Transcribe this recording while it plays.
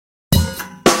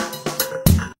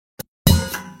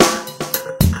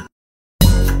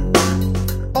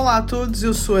Olá a todos,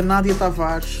 eu sou a Nádia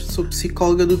Tavares, sou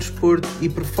psicóloga do desporto e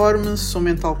performance, sou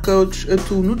mental coach,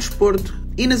 atuo no desporto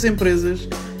e nas empresas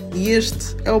e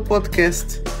este é o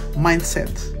podcast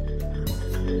Mindset.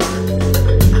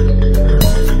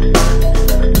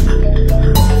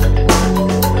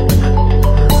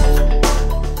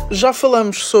 Já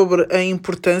falamos sobre a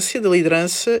importância da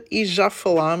liderança e já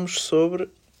falámos sobre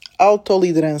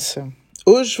autoliderança.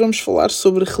 Hoje vamos falar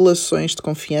sobre relações de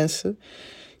confiança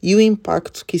e o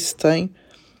impacto que isso tem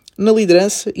na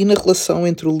liderança e na relação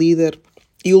entre o líder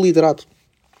e o liderado.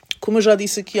 Como eu já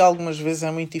disse aqui algumas vezes, é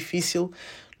muito difícil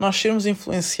nós sermos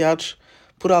influenciados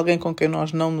por alguém com quem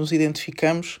nós não nos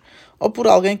identificamos ou por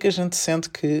alguém que a gente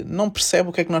sente que não percebe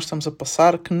o que é que nós estamos a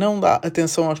passar, que não dá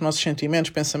atenção aos nossos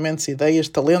sentimentos, pensamentos, ideias,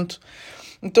 talento.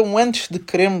 Então, antes de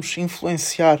queremos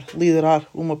influenciar, liderar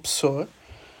uma pessoa,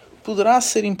 poderá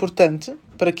ser importante,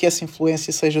 para que essa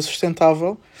influência seja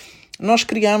sustentável, nós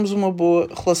criarmos uma boa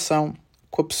relação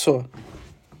com a pessoa.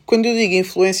 Quando eu digo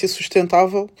influência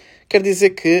sustentável, quer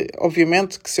dizer que,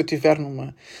 obviamente, que se eu estiver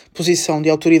numa posição de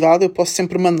autoridade, eu posso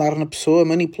sempre mandar na pessoa,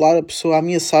 manipular a pessoa,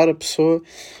 ameaçar a pessoa,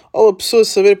 ou a pessoa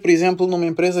saber, por exemplo, numa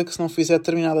empresa que se não fizer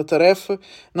determinada tarefa,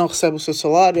 não recebe o seu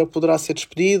salário, ou poderá ser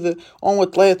despedida, ou um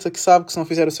atleta que sabe que se não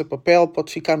fizer o seu papel,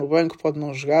 pode ficar no banco, pode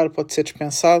não jogar, pode ser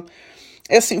dispensado.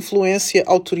 Essa influência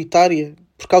autoritária,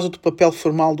 por causa do papel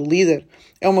formal do líder,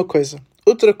 é uma coisa.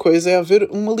 Outra coisa é haver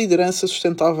uma liderança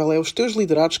sustentável, é os teus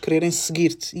liderados quererem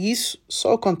seguir-te. E isso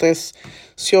só acontece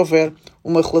se houver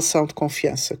uma relação de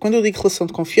confiança. Quando eu digo relação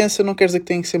de confiança, não quer dizer que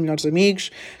têm que ser melhores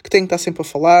amigos, que têm que estar sempre a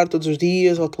falar todos os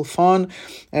dias, ao telefone,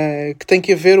 que tem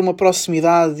que haver uma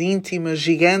proximidade íntima,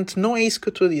 gigante. Não é isso que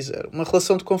eu estou a dizer. Uma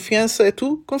relação de confiança é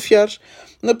tu confiares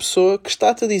na pessoa que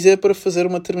está-te a dizer para fazer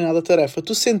uma determinada tarefa.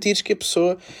 Tu sentires que a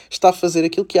pessoa está a fazer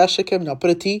aquilo que acha que é melhor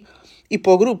para ti e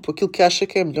para o grupo, aquilo que acha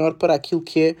que é melhor para aquilo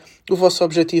que é o vosso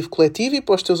objetivo coletivo e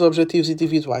para os teus objetivos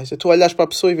individuais. É tu olhares para a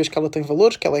pessoa e vês que ela tem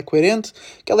valores, que ela é coerente,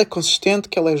 que ela é consistente,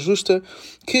 que ela é justa,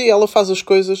 que ela faz as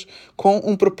coisas com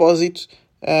um propósito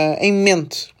em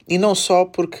mente e não só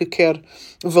porque quer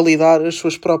validar as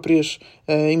suas próprias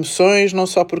emoções, não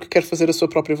só porque quer fazer a sua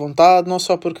própria vontade, não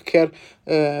só porque quer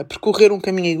percorrer um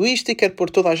caminho egoísta e quer pôr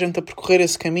toda a gente a percorrer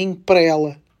esse caminho para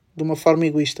ela, de uma forma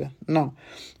egoísta. Não.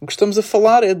 O que estamos a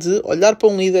falar é de olhar para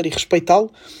um líder e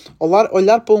respeitá-lo,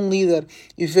 olhar para um líder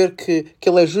e ver que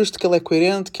ele é justo, que ele é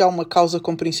coerente, que há uma causa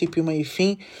com princípio, meio e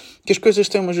fim, que as coisas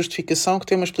têm uma justificação, que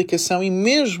têm uma explicação e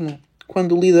mesmo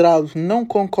quando o liderado não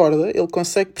concorda, ele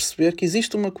consegue perceber que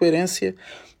existe uma coerência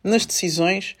nas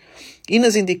decisões e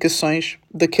nas indicações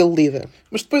daquele líder.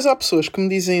 Mas depois há pessoas que me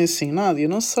dizem assim: Nádia,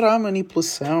 não será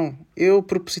manipulação eu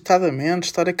propositadamente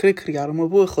estar a querer criar uma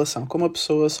boa relação com uma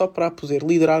pessoa só para a poder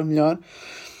liderar melhor?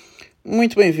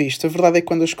 Muito bem visto. A verdade é que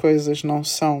quando as coisas não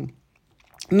são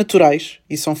naturais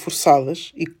e são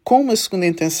forçadas e com uma segunda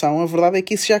intenção, a verdade é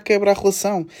que isso já quebra a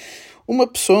relação. Uma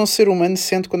pessoa, um ser humano,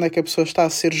 sente quando é que a pessoa está a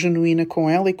ser genuína com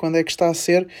ela e quando é que está a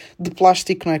ser de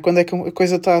plástico, não é? Quando é que a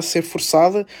coisa está a ser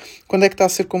forçada, quando é que está a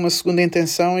ser com uma segunda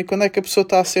intenção e quando é que a pessoa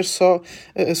está a ser só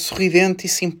sorridente e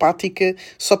simpática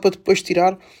só para depois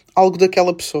tirar algo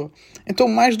daquela pessoa. Então,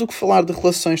 mais do que falar de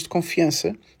relações de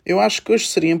confiança, eu acho que hoje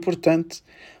seria importante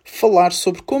falar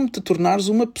sobre como te tornares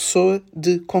uma pessoa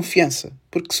de confiança.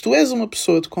 Porque se tu és uma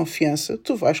pessoa de confiança,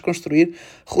 tu vais construir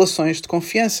relações de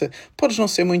confiança. Podes não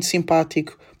ser muito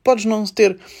simpático, podes não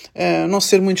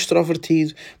ser muito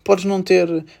extrovertido, podes não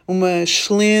ter uma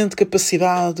excelente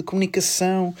capacidade de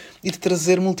comunicação e de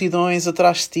trazer multidões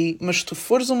atrás de ti, mas se tu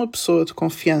fores uma pessoa de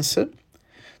confiança,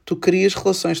 tu crias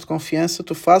relações de confiança,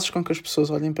 tu fazes com que as pessoas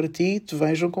olhem para ti e te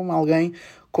vejam como alguém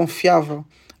confiável,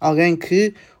 alguém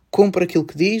que cumpre aquilo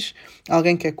que diz,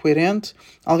 alguém que é coerente,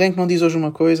 alguém que não diz hoje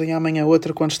uma coisa e amanhã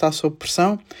outra quando está sob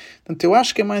pressão. Portanto, eu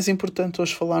acho que é mais importante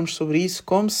hoje falarmos sobre isso,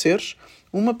 como seres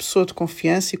uma pessoa de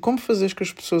confiança e como fazeres que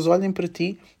as pessoas olhem para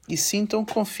ti e sintam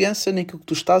confiança naquilo que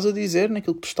tu estás a dizer,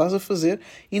 naquilo que tu estás a fazer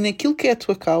e naquilo que é a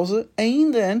tua causa,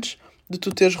 ainda antes de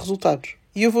tu teres resultados.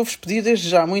 E eu vou-vos pedir desde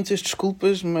já muitas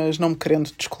desculpas, mas não me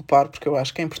querendo desculpar, porque eu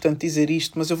acho que é importante dizer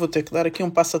isto, mas eu vou ter que dar aqui um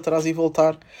passo atrás e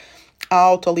voltar à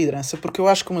autoliderança, porque eu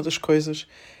acho que uma das coisas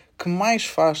que mais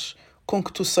faz com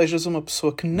que tu sejas uma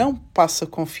pessoa que não passa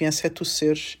confiança é tu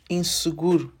seres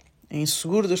inseguro.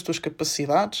 Inseguro das tuas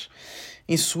capacidades,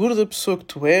 inseguro da pessoa que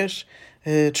tu és,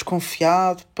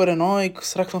 desconfiado, paranoico.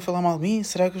 Será que estão a falar mal de mim?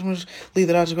 Será que os meus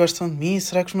liderados gostam de mim?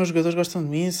 Será que os meus jogadores gostam de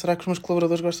mim? Será que os meus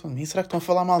colaboradores gostam de mim? Será que estão a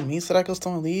falar mal de mim? Será que eles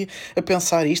estão ali a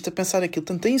pensar isto, a pensar aquilo?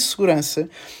 Tanta insegurança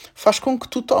faz com que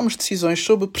tu tomes decisões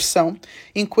sob pressão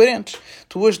incoerentes.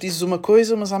 Tu hoje dizes uma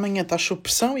coisa, mas amanhã estás sob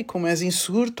pressão e, como és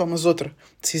inseguro, tomas outra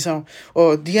decisão.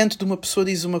 Ou diante de uma pessoa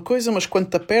dizes uma coisa, mas quando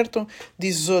te apertam,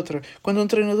 dizes outra. Quando um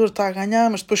treinador está a ganhar,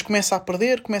 mas depois começa a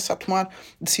perder, começa a tomar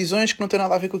decisões que não têm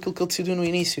nada a ver com aquilo que ele decidiu no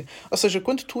início. Ou seja,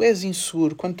 quando tu és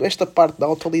inseguro, quando esta parte da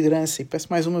autoliderança, e peço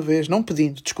mais uma vez, não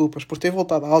pedindo desculpas por ter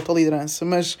voltado à autoliderança,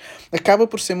 mas acaba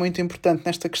por ser muito importante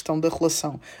nesta questão da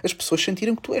relação, as pessoas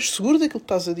sentirem que tu és seguro daquilo que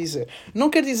estás a dizer. Não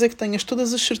quer dizer que tenhas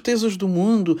todas as certezas do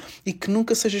mundo e que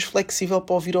nunca sejas flexível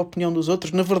para ouvir a opinião dos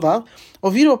outros. Na verdade,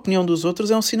 ouvir a opinião dos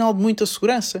outros é um sinal de muita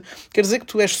segurança. Quer dizer que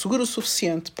tu és seguro o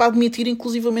suficiente para admitir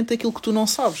inclusivamente aquilo que tu não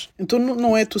sabes. Então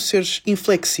não é tu seres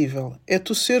inflexível, é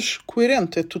tu seres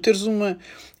coerente, é tu teres uma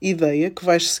ideia que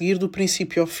vais seguir do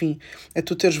princípio ao fim. É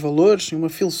tu teres valores, uma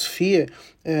filosofia,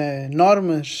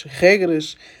 normas,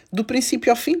 regras, do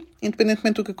princípio ao fim,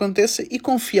 independentemente do que aconteça, e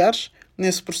confiares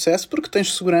nesse processo porque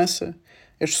tens segurança,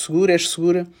 és seguro, és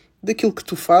segura daquilo que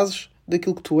tu fazes,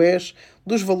 daquilo que tu és,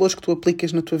 dos valores que tu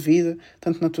aplicas na tua vida,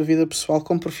 tanto na tua vida pessoal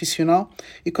como profissional,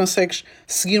 e consegues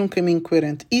seguir um caminho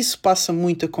coerente. Isso passa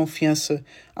muita confiança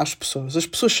às pessoas. As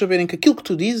pessoas saberem que aquilo que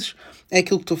tu dizes é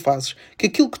aquilo que tu fazes, que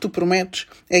aquilo que tu prometes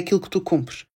é aquilo que tu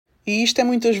cumpres. E isto é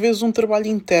muitas vezes um trabalho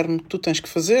interno que tu tens que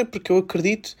fazer, porque eu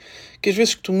acredito que às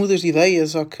vezes que tu mudas de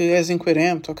ideias, ou que és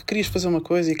incoerente, ou que querias fazer uma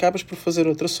coisa e acabas por fazer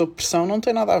outra sob pressão, não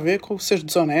tem nada a ver com seres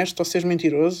desonesto, ou seres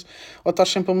mentiroso, ou estás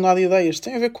sempre a mudar de ideias.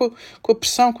 Tem a ver com a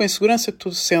pressão, com a insegurança que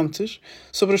tu sentes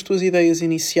sobre as tuas ideias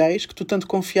iniciais, que tu tanto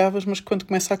confiavas, mas que quando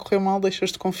começa a correr mal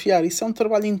deixas de confiar. Isso é um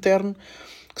trabalho interno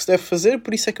que se deve fazer,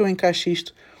 por isso é que eu encaixo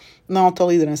isto na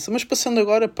autoliderança. Mas passando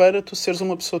agora para tu seres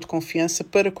uma pessoa de confiança,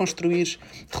 para construir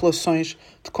relações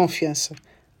de confiança.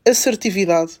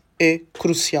 Assertividade é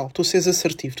crucial. Tu seres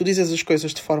assertivo. Tu dizes as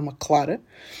coisas de forma clara,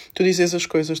 tu dizes as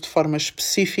coisas de forma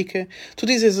específica, tu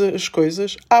dizes as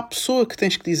coisas à pessoa que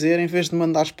tens que dizer em vez de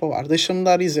mandares para o ar. Deixa-me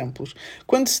dar exemplos.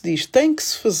 Quando se diz tem que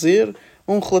se fazer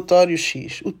um relatório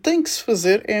X, o tem que se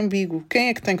fazer é ambíguo. Quem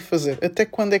é que tem que fazer? Até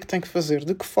quando é que tem que fazer?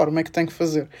 De que forma é que tem que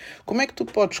fazer? Como é que tu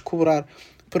podes cobrar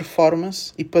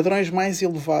performance e padrões mais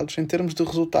elevados em termos de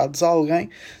resultados a alguém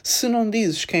se não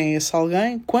dizes quem é esse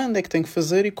alguém, quando é que tem que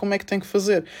fazer e como é que tem que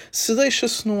fazer? Se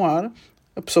deixa-se no ar,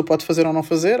 a pessoa pode fazer ou não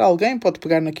fazer, alguém pode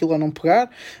pegar naquilo ou não pegar,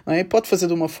 não é? Pode fazer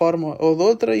de uma forma ou de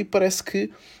outra, e parece que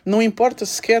não importa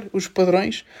sequer os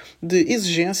padrões de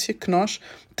exigência que nós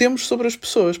temos sobre as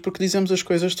pessoas, porque dizemos as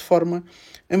coisas de forma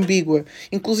ambígua.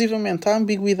 Inclusivamente a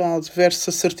ambiguidade versus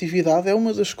assertividade é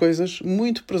uma das coisas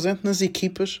muito presente nas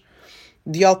equipas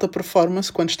de alta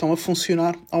performance quando estão a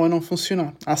funcionar ou a não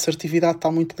funcionar. A assertividade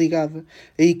está muito ligada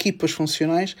a equipas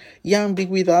funcionais e a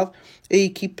ambiguidade a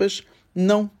equipas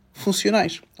não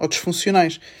funcionais ou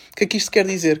disfuncionais. O que é que isto quer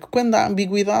dizer? Que quando há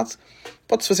ambiguidade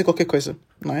pode-se fazer qualquer coisa,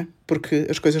 não é? Porque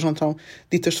as coisas não estão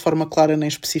ditas de forma clara, nem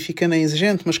específica, nem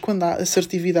exigente, mas quando há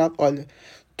assertividade, olha,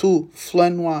 tu,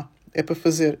 fulano A, é para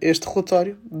fazer este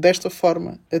relatório desta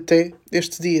forma até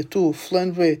este dia. Tu,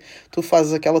 fulano B, tu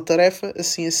fazes aquela tarefa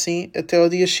assim, assim, até ao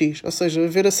dia X. Ou seja,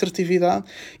 haver assertividade.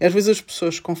 E às vezes as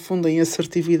pessoas confundem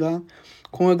assertividade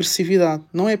com agressividade.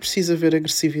 Não é preciso haver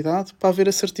agressividade para haver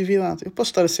assertividade. Eu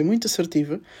posso estar a ser muito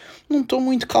assertiva, não estou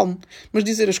muito calmo, mas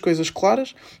dizer as coisas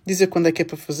claras, dizer quando é que é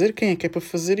para fazer, quem é que é para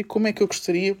fazer e como é que eu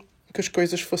gostaria que as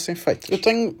coisas fossem feitas. Eu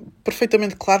tenho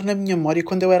perfeitamente claro na minha memória,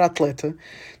 quando eu era atleta,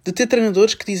 de ter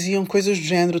treinadores que diziam coisas do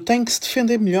género: tem que se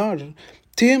defender melhor,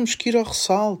 temos que ir ao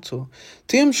ressalto,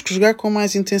 temos que jogar com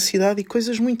mais intensidade, e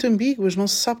coisas muito ambíguas. Não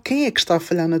se sabe quem é que está a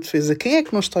falhar na defesa, quem é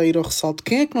que não está a ir ao ressalto,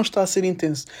 quem é que não está a ser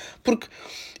intenso. Porque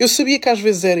eu sabia que às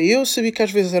vezes era eu, sabia que às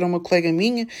vezes era uma colega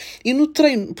minha, e no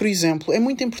treino, por exemplo, é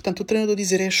muito importante o treinador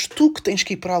dizer: és tu que tens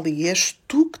que ir para ali, és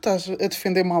tu que estás a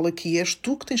defender mal aqui, és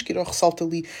tu que tens que ir ao ressalto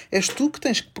ali, és tu que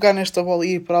tens que pegar nesta bola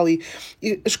e ir para ali.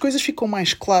 E as coisas ficam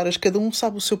mais claras, cada um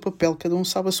sabe o seu papel, cada um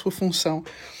sabe a sua função.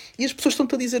 E as pessoas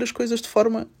estão-te a dizer as coisas de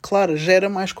forma clara, gera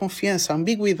mais confiança. A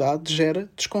ambiguidade gera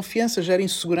desconfiança, gera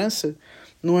insegurança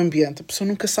no ambiente. A pessoa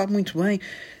nunca sabe muito bem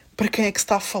para quem é que se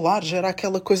está a falar, gera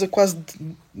aquela coisa quase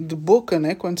de boca,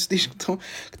 né? Quando se diz que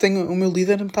o meu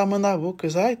líder me está a mandar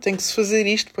bocas. Ai, tem que se fazer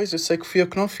isto. Pois, eu sei que fui eu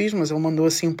que não fiz, mas ele mandou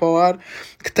assim para o ar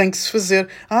que tem que se fazer.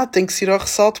 Ah, tem que se ir ao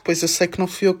ressalto. Pois, eu sei que não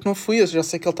fui eu que não fui, eu já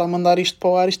sei que ele está a mandar isto para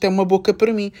o ar, isto é uma boca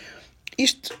para mim.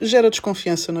 Isto gera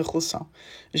desconfiança na relação,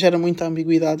 gera muita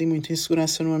ambiguidade e muita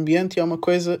insegurança no ambiente, e é uma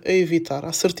coisa a evitar. A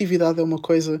assertividade é uma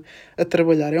coisa a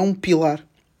trabalhar, é um pilar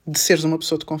de seres uma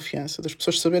pessoa de confiança, das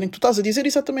pessoas saberem que tu estás a dizer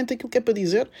exatamente aquilo que é para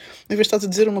dizer, em vez de estás a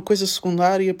dizer uma coisa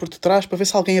secundária por detrás para ver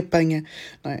se alguém apanha,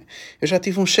 não é? Eu já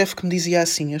tive um chefe que me dizia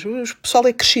assim, o pessoal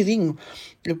é crescidinho,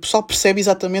 o pessoal percebe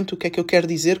exatamente o que é que eu quero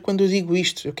dizer quando eu digo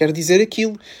isto, eu quero dizer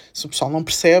aquilo. Se o pessoal não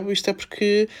percebe, isto é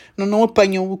porque não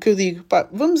apanham o que eu digo. Pá,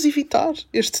 vamos evitar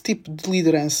este tipo de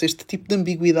liderança, este tipo de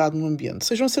ambiguidade no ambiente.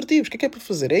 Sejam assertivos, o que é para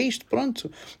fazer? É isto,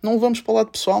 pronto. Não vamos para o lado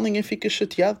pessoal, ninguém fica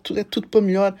chateado, é tudo para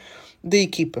melhor da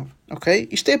equipa, ok?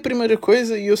 Isto é a primeira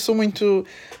coisa e eu sou muito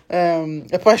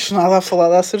apaixonado a falar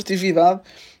da assertividade,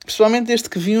 principalmente desde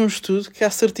que vi um estudo que a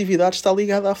assertividade está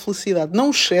ligada à felicidade. Não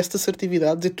o excesso de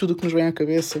assertividade, dizer tudo o que nos vem à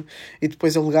cabeça e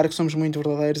depois alegar que somos muito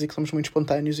verdadeiros e que somos muito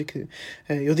espontâneos e que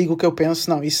eu digo o que eu penso.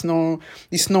 Não, isso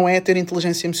não é ter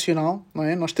inteligência emocional, não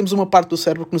é? Nós temos uma parte do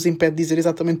cérebro que nos impede de dizer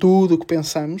exatamente tudo o que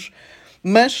pensamos,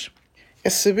 mas é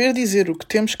saber dizer o que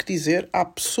temos que dizer à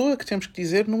pessoa que temos que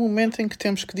dizer no momento em que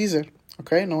temos que dizer.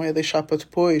 Okay? Não é deixar para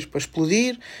depois, para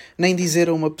explodir, nem dizer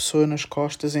a uma pessoa nas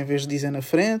costas em vez de dizer na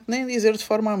frente, nem dizer de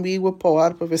forma ambígua para o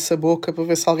ar, para ver se a boca, para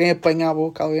ver se alguém apanha a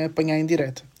boca, alguém apanha a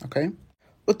indireta. Okay?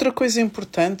 Outra coisa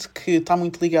importante que está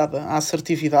muito ligada à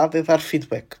assertividade é dar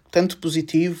feedback, tanto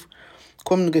positivo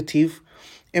como negativo.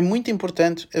 É muito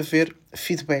importante haver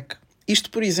feedback.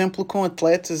 Isto, por exemplo, com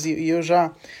atletas, e eu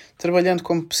já trabalhando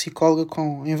como psicóloga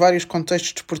em vários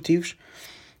contextos desportivos,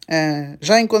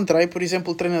 já encontrei, por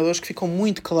exemplo, treinadores que ficam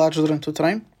muito calados durante o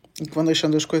treino e que vão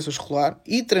deixando as coisas rolar,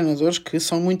 e treinadores que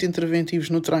são muito interventivos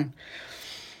no treino.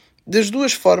 Das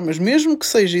duas formas, mesmo que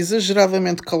seja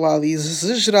exageradamente calado e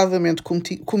exageradamente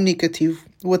comunicativo,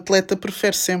 o atleta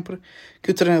prefere sempre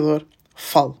que o treinador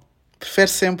fale.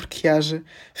 Prefere sempre que haja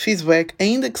feedback,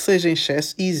 ainda que seja em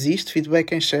excesso, e existe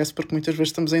feedback em excesso, porque muitas vezes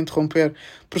estamos a interromper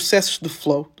processos de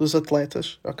flow dos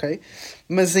atletas, ok?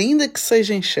 Mas ainda que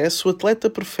seja em excesso, o atleta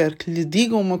prefere que lhe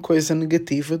digam uma coisa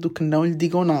negativa do que não lhe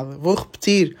digam nada. Vou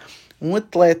repetir. Um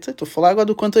atleta, estou a falar agora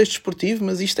do contexto esportivo,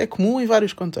 mas isto é comum em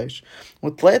vários contextos. Um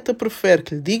atleta prefere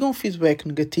que lhe digam feedback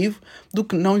negativo do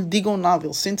que não lhe digam nada.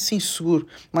 Ele sente-se inseguro.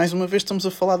 Mais uma vez estamos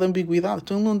a falar de ambiguidade.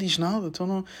 Então ele não diz nada.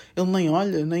 Então ele nem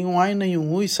olha, nem um ai, nem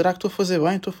um ui. Será que estou a fazer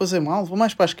bem? Estou a fazer mal? Vou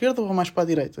mais para a esquerda ou vou mais para a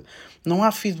direita? Não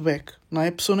há feedback. Não é?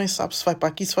 A pessoa nem sabe se vai para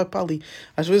aqui, se vai para ali.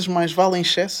 Às vezes mais vale em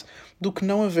excesso do que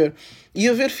não haver. E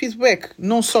haver feedback,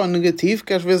 não só negativo,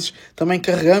 que às vezes também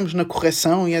carregamos na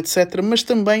correção e etc., mas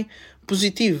também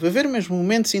positivo. Haver mesmo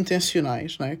momentos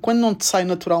intencionais, não é? Quando não te sai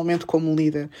naturalmente como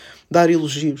líder dar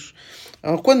elogios,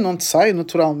 ou quando não te sai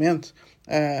naturalmente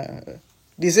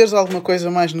dizeres alguma coisa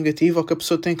mais negativa ou que a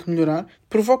pessoa tem que melhorar,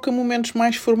 provoca momentos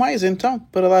mais formais, então,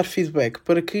 para dar feedback,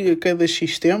 para que a cada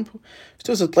X tempo os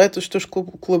teus atletas, os teus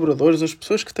colaboradores, as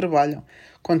pessoas que trabalham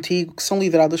contigo, que são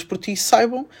lideradas por ti,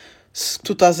 saibam se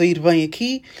tu estás a ir bem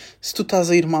aqui, se tu estás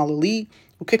a ir mal ali,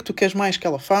 o que é que tu queres mais que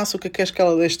ela faça, o que é que queres que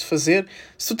ela deixe de fazer.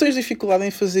 Se tu tens dificuldade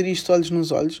em fazer isto olhos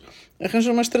nos olhos,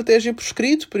 arranja uma estratégia por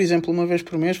escrito, por exemplo, uma vez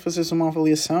por mês fazes uma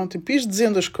avaliação, tipo, ires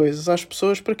dizendo as coisas às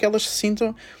pessoas para que elas se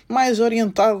sintam mais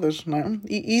orientadas, não é?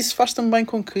 E isso faz também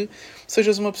com que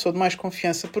sejas uma pessoa de mais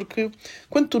confiança, porque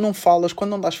quando tu não falas, quando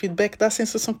não dás feedback, dá a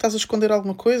sensação que estás a esconder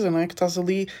alguma coisa, não é? Que estás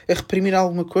ali a reprimir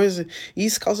alguma coisa, e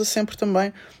isso causa sempre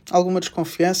também alguma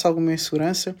desconfiança, alguma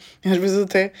insegurança, e às vezes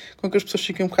até com que as pessoas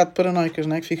fiquem um bocado paranoicas,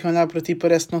 não é? Que ficam a olhar para ti e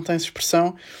parece que não tens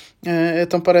expressão,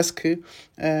 então parece que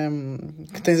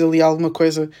tens ali alguma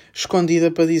coisa escondida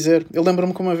para dizer. Eu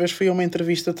lembro-me que uma vez fui a uma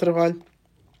entrevista de trabalho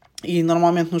e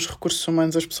normalmente nos recursos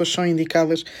humanos as pessoas são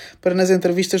indicadas para nas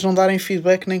entrevistas não darem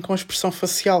feedback nem com expressão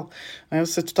facial. Não é?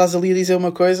 Se tu estás ali a dizer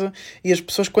uma coisa e as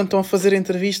pessoas quando estão a fazer a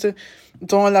entrevista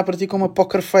estão a olhar para ti com uma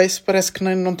poker face, parece que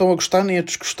nem, não estão a gostar nem a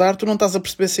desgostar, tu não estás a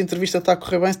perceber se a entrevista está a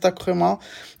correr bem, se está a correr mal.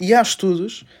 E há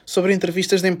estudos sobre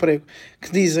entrevistas de emprego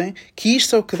que dizem que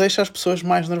isto é o que deixa as pessoas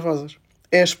mais nervosas.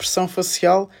 É a expressão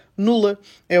facial nula,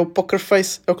 é o poker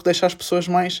face, é o que deixa as pessoas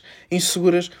mais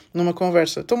inseguras numa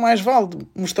conversa. Então mais vale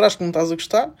mostrares que não estás a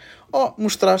gostar ou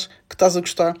mostrares que estás a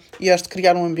gostar e has de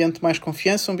criar um ambiente mais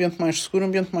confiança, um ambiente mais seguro, um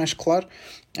ambiente mais claro,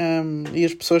 e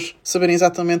as pessoas saberem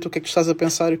exatamente o que é que estás a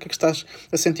pensar e o que é que estás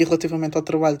a sentir relativamente ao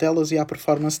trabalho delas e à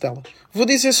performance delas. Vou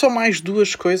dizer só mais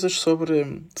duas coisas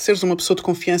sobre seres uma pessoa de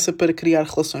confiança para criar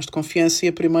relações de confiança, e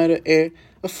a primeira é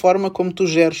a forma como tu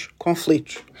geres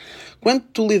conflitos. Quando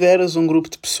tu lideras um grupo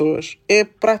de pessoas, é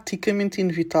praticamente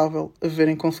inevitável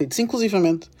haverem conflitos.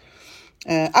 Inclusivamente,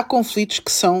 Há conflitos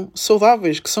que são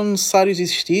saudáveis, que são necessários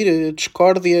existir, a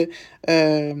discórdia,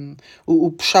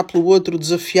 o puxar pelo outro, o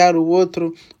desafiar o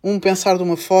outro, um pensar de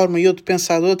uma forma e outro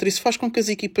pensar de outra. Isso faz com que as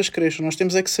equipas cresçam. Nós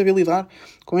temos é que saber lidar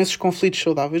com esses conflitos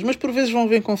saudáveis. Mas por vezes vão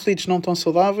haver conflitos não tão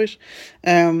saudáveis,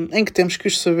 em que temos que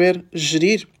os saber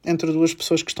gerir entre duas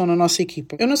pessoas que estão na nossa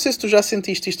equipa. Eu não sei se tu já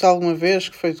sentiste isto alguma vez,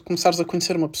 que foi de começares a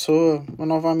conhecer uma pessoa, uma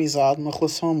nova amizade, uma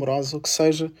relação amorosa, o que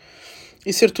seja,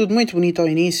 e ser tudo muito bonito ao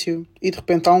início, e de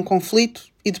repente há um conflito,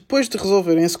 e depois de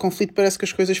resolverem esse conflito parece que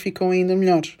as coisas ficam ainda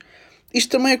melhores.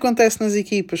 Isto também acontece nas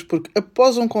equipas, porque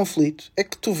após um conflito é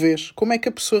que tu vês como é que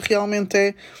a pessoa realmente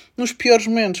é nos piores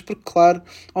momentos, porque claro,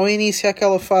 ao início há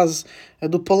aquela fase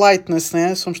do politeness,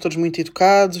 né? Somos todos muito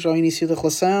educados, ao início da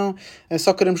relação,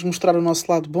 só queremos mostrar o nosso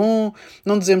lado bom,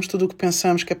 não dizemos tudo o que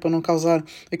pensamos, que é para não causar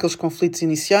aqueles conflitos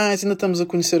iniciais, ainda estamos a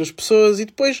conhecer as pessoas e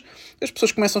depois as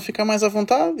pessoas começam a ficar mais à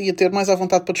vontade e a ter mais à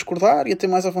vontade para discordar e a ter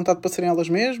mais à vontade para serem elas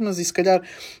mesmas e se calhar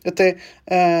até...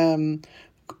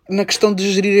 na questão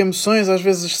de gerir emoções, às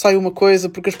vezes sai uma coisa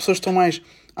porque as pessoas estão mais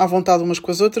à vontade umas com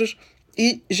as outras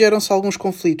e geram-se alguns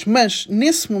conflitos. Mas,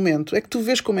 nesse momento, é que tu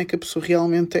vês como é que a pessoa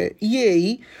realmente é. E é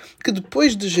aí que,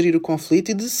 depois de gerir o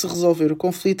conflito e de se resolver o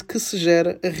conflito, que se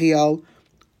gera a real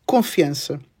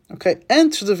confiança. Okay?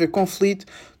 Antes de haver conflito,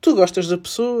 tu gostas da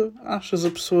pessoa, achas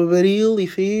a pessoa baril e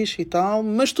fixe e tal,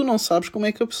 mas tu não sabes como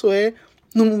é que a pessoa é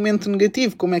no momento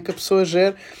negativo, como é que a pessoa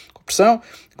gera pressão,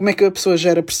 como é que a pessoa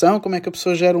gera pressão, como é que a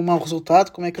pessoa gera um mau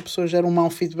resultado, como é que a pessoa gera um mau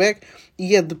feedback,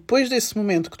 e é depois desse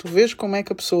momento que tu vês como é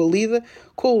que a pessoa lida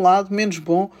com o lado menos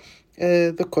bom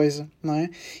da coisa, não é?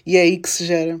 E é aí que se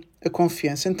gera a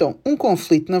confiança. Então, um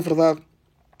conflito, na verdade,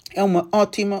 é uma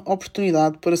ótima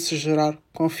oportunidade para se gerar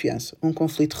confiança. Um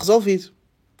conflito resolvido,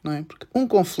 não é? Porque um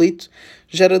conflito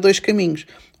gera dois caminhos.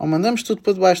 Ou mandamos tudo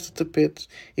para debaixo do tapete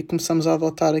e começamos a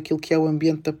adotar aquilo que é o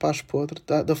ambiente da paz podre,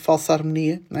 da falsa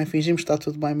harmonia, não é? Fingimos que está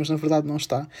tudo bem, mas na verdade não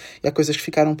está. E há coisas que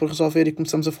ficaram por resolver e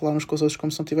começamos a falar uns com os outros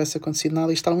como se não tivesse acontecido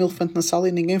nada e está um elefante na sala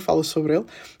e ninguém fala sobre ele.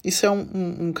 Isso é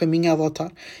um caminho a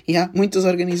adotar. E há muitas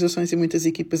organizações e muitas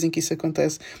equipas em que isso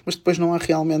acontece, mas depois não há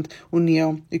realmente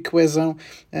união e coesão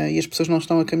e as pessoas não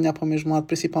estão a caminhar para o mesmo lado,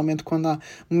 principalmente quando há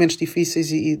momentos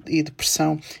difíceis e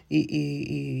depressão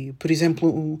e, por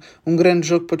exemplo, um grande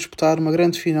jogo para disputar, uma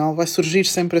grande final, vai surgir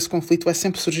sempre esse conflito, vai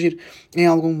sempre surgir em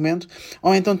algum momento.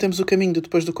 Ou então temos o caminho de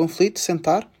depois do conflito,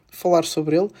 sentar, falar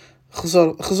sobre ele,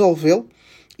 resolvê-lo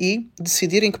e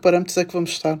decidir em que parâmetros é que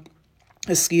vamos estar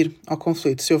a seguir ao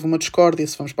conflito. Se houve uma discórdia,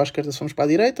 se vamos para a esquerda, se vamos para a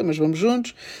direita, mas vamos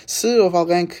juntos. Se houve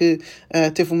alguém que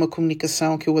teve uma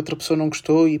comunicação que a outra pessoa não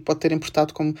gostou e pode ter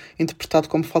interpretado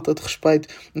como falta de respeito,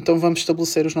 então vamos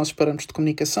estabelecer os nossos parâmetros de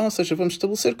comunicação, ou seja, vamos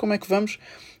estabelecer como é que vamos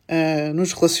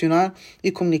nos relacionar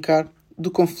e comunicar do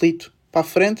conflito para a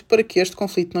frente para que este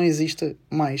conflito não exista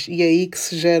mais. E é aí que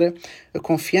se gera a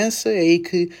confiança, é aí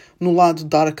que no lado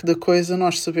dark da coisa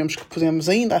nós sabemos que podemos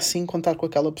ainda assim contar com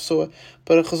aquela pessoa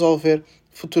para resolver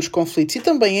futuros conflitos. E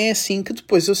também é assim que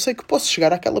depois eu sei que posso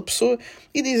chegar àquela pessoa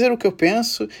e dizer o que eu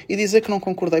penso e dizer que não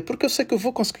concordei, porque eu sei que eu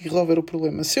vou conseguir resolver o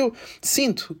problema. Se eu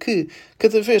sinto que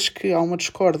cada vez que há uma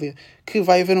discórdia, que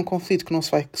vai haver um conflito que não se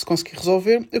vai conseguir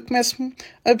resolver, eu começo-me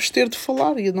a abster de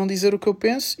falar e a não dizer o que eu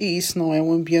penso, e isso não é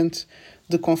um ambiente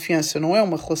de confiança, não é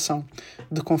uma relação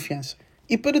de confiança.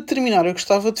 E para terminar, eu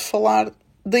gostava de falar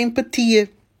da empatia,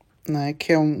 não é?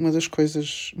 Que é uma das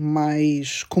coisas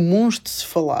mais comuns de se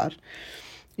falar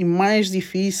e mais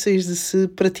difíceis de se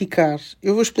praticar.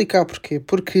 Eu vou explicar porquê.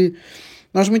 Porque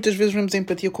nós muitas vezes vemos a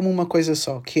empatia como uma coisa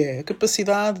só, que é a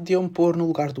capacidade de eu me pôr no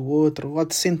lugar do outro, ou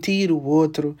de sentir o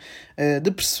outro, de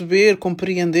perceber,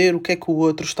 compreender o que é que o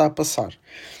outro está a passar.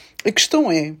 A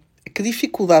questão é que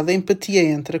dificuldade da empatia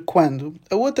entra quando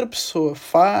a outra pessoa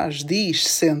faz, diz,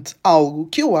 sente algo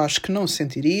que eu acho que não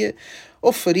sentiria,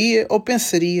 ou faria, ou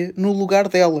pensaria no lugar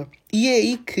dela. E é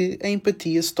aí que a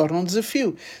empatia se torna um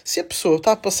desafio. Se a pessoa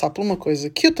está a passar por uma coisa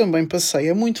que eu também passei,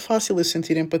 é muito fácil eu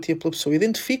sentir empatia pela pessoa.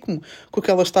 Identifico-me com o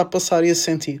que ela está a passar e a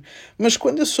sentir. Mas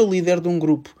quando eu sou líder de um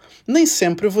grupo, nem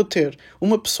sempre eu vou ter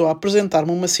uma pessoa a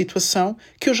apresentar-me uma situação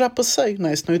que eu já passei, não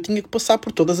é? Senão eu tinha que passar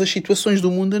por todas as situações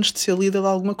do mundo antes de ser líder de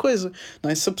alguma coisa,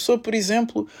 não é? Se a pessoa, por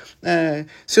exemplo,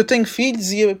 se eu tenho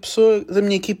filhos e a pessoa da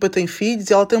minha equipa tem filhos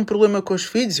e ela tem um problema com os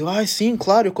filhos, sim,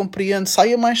 claro, eu compreendo,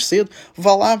 saia mais cedo,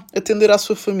 vá lá atender à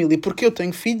sua família, porque eu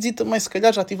tenho filhos e também se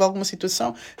calhar já tive alguma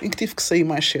situação em que tive que sair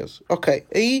mais cedo. Ok,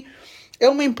 aí é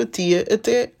uma empatia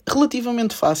até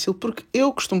relativamente fácil, porque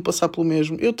eu costumo passar pelo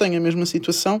mesmo, eu tenho a mesma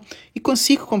situação e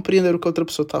consigo compreender o que a outra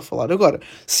pessoa está a falar. Agora,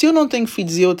 se eu não tenho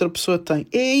filhos e a outra pessoa tem,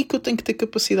 é aí que eu tenho que ter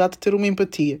capacidade de ter uma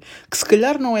empatia, que se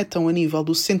calhar não é tão a nível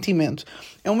do sentimento,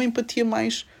 é uma empatia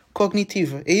mais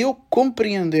cognitiva. É eu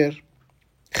compreender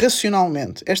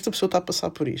racionalmente, esta pessoa está a passar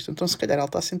por isto, então se calhar ela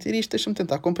está a sentir isto, deixa-me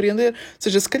tentar compreender. Ou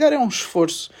seja, se calhar é um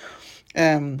esforço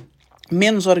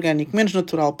menos orgânico, menos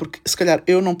natural, porque se calhar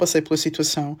eu não passei pela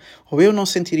situação, ou eu não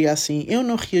sentiria assim, eu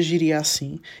não reagiria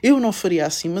assim, eu não faria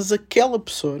assim, mas aquela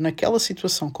pessoa, naquela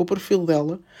situação, com o perfil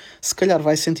dela, se calhar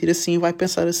vai sentir assim, vai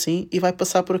pensar assim e vai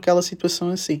passar por aquela situação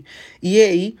assim. E é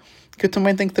aí que eu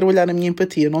também tenho que trabalhar na minha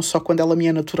empatia, não só quando ela me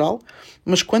é natural,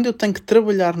 mas quando eu tenho que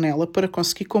trabalhar nela para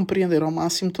conseguir compreender ao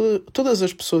máximo todas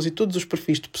as pessoas e todos os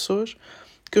perfis de pessoas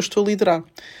que eu estou a liderar.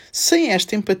 Sem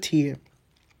esta empatia,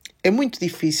 é muito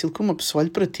difícil que uma pessoa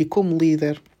olhe para ti como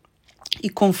líder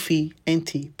e confie em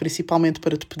ti, principalmente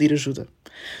para te pedir ajuda.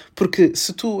 Porque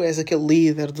se tu és aquele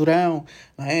líder durão,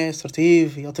 não é,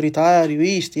 assertivo e autoritário,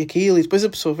 isto e aquilo, e depois a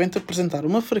pessoa vem-te apresentar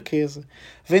uma fraqueza,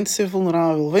 vem-te ser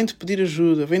vulnerável, vem-te pedir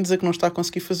ajuda, vem dizer que não está a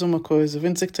conseguir fazer uma coisa,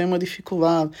 vem dizer que tem uma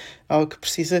dificuldade, ou que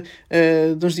precisa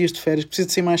de uns dias de férias, que precisa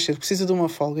de sair mais cedo, precisa de uma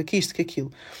folga, que isto, que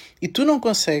aquilo, e tu não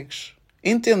consegues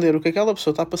entender o que aquela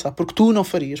pessoa está a passar, porque tu não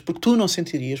farias, porque tu não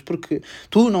sentirias, porque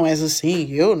tu não és assim,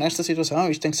 e eu nesta situação,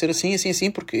 isto tem que ser assim, assim,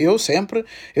 assim, porque eu sempre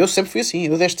fui assim,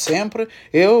 eu desde sempre,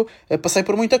 eu passei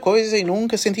por muita coisa e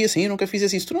nunca senti assim, nunca fiz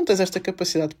assim. Se tu não tens esta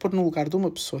capacidade de pôr no lugar de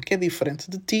uma pessoa que é diferente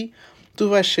de ti, tu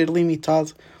vais ser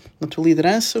limitado na tua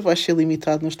liderança, vais ser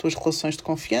limitado nas tuas relações de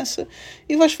confiança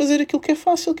e vais fazer aquilo que é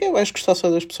fácil, que é vais gostar só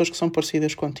das pessoas que são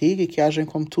parecidas contigo e que agem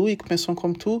como tu e que pensam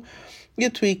como tu, e a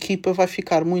tua equipa vai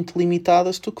ficar muito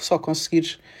limitada se tu só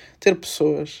conseguires ter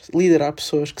pessoas, liderar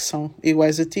pessoas que são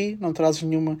iguais a ti, não trazes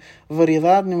nenhuma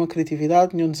variedade, nenhuma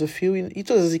criatividade, nenhum desafio, e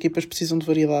todas as equipas precisam de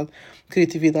variedade,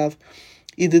 criatividade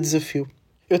e de desafio.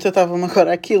 Eu até estava-me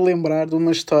agora aqui a lembrar de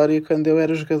uma história quando eu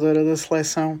era jogadora da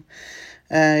seleção.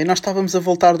 E nós estávamos a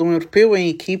voltar de um europeu em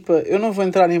equipa. Eu não vou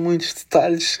entrar em muitos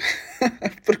detalhes,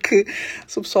 porque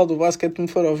se o pessoal do basquete me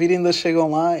for ouvir ainda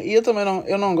chegam lá. E eu também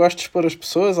não gosto de expor as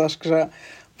pessoas, acho que já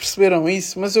perceberam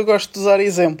isso, mas eu gosto de usar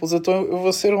exemplos. Então eu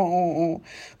vou ser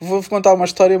vou contar uma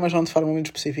história, mas não de forma muito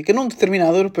específica. Num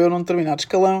determinado europeu, num determinado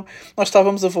escalão, nós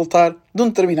estávamos a voltar de um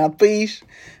determinado país,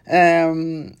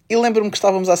 e lembro-me que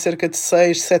estávamos há cerca de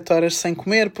 6, 7 horas sem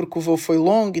comer, porque o voo foi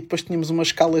longo e depois tínhamos uma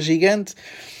escala gigante.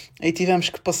 Aí tivemos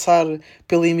que passar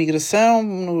pela imigração,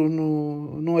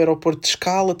 no aeroporto de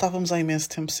escala, estávamos há imenso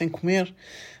tempo sem comer,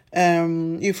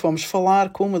 e fomos falar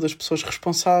com uma das pessoas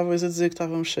responsáveis a dizer que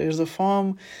estávamos cheias da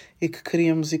fome e que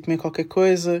queríamos ir comer qualquer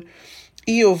coisa.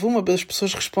 E houve uma das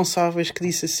pessoas responsáveis que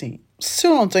disse assim: se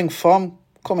eu não tenho fome,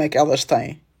 como é que elas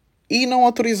têm? E não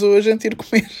autorizou a gente ir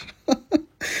comer.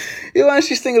 Eu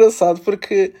acho isto engraçado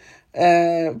porque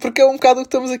é um bocado o que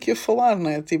estamos aqui a falar, não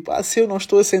é? Tipo, se eu não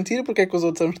estou a sentir, porque é que os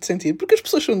outros têm de sentir? Porque as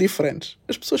pessoas são diferentes.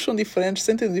 As pessoas são diferentes,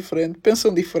 sentem diferente,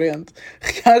 pensam diferente,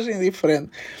 reagem diferente.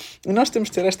 E nós temos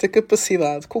de ter esta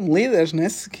capacidade, como líderes, né?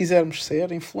 Se quisermos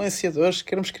ser influenciadores, se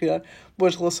queremos criar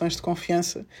boas relações de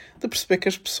confiança, de perceber que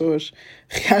as pessoas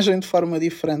reagem de forma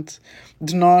diferente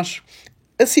de nós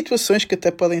a situações que até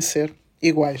podem ser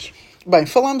iguais. Bem,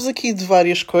 falámos aqui de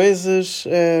várias coisas,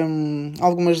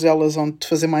 algumas delas vão te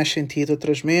fazer mais sentido,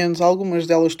 outras menos, algumas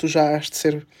delas tu já has de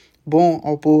ser bom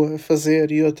ou boa a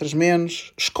fazer e outras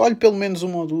menos. Escolhe pelo menos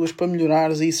uma ou duas para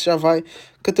melhorares e isso já vai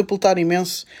catapultar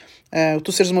imenso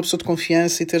tu seres uma pessoa de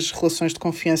confiança e teres relações de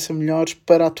confiança melhores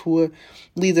para a tua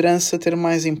liderança ter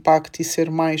mais impacto e ser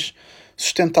mais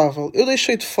sustentável. Eu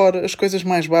deixei de fora as coisas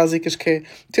mais básicas, que é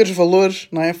teres valores,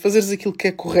 não é? Fazeres aquilo que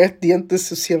é correto diante da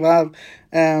sociedade,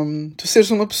 tu seres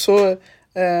uma pessoa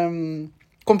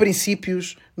com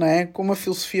princípios, não é? Com uma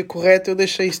filosofia correta. Eu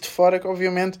deixei isso de fora, que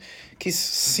obviamente que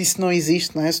se isso não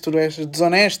existe, não é? Se tu és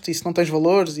desonesto e se não tens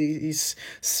valores e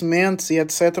se mentes e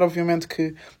etc, obviamente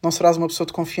que não serás uma pessoa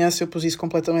de confiança. Eu pus isso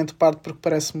completamente de parte porque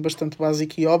parece-me bastante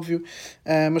básico e óbvio,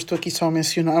 mas estou aqui só a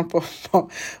mencionar para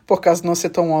o caso de não ser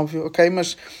tão óbvio, ok?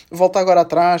 Mas volta agora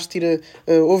atrás,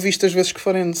 ouve isto as vezes que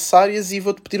forem necessárias, e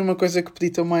vou-te pedir uma coisa que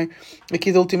pedi também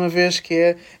aqui da última vez, que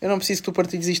é: eu não preciso que tu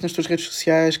partilhes isto nas tuas redes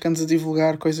sociais, que andes a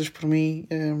divulgar coisas por mim,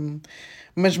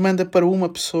 mas manda para uma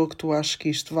pessoa que tu achas que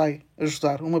isto vai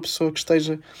ajudar, uma pessoa que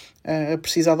esteja a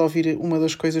precisar de ouvir uma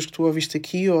das coisas que tu ouviste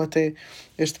aqui ou até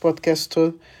este podcast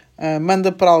todo.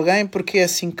 Manda para alguém, porque é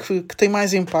assim que tem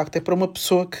mais impacto, é para uma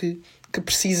pessoa que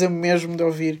precisa mesmo de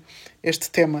ouvir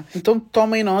este tema. Então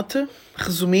tomem nota,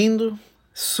 resumindo: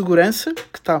 segurança,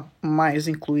 que está mais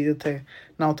incluída até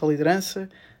na autoliderança,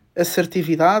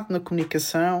 assertividade na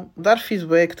comunicação, dar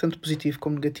feedback tanto positivo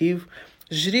como negativo,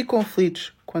 gerir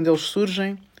conflitos quando eles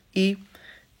surgem e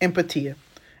empatia.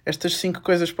 Estas 5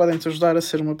 coisas podem te ajudar a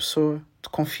ser uma pessoa de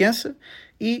confiança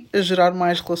e a gerar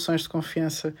mais relações de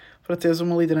confiança para teres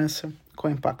uma liderança com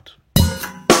impacto.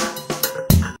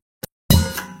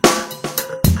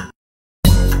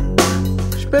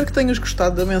 Espero que tenhas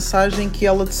gostado da mensagem, que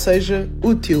ela te seja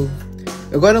útil.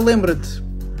 Agora lembra-te,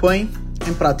 põe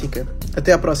em prática.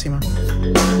 Até à próxima.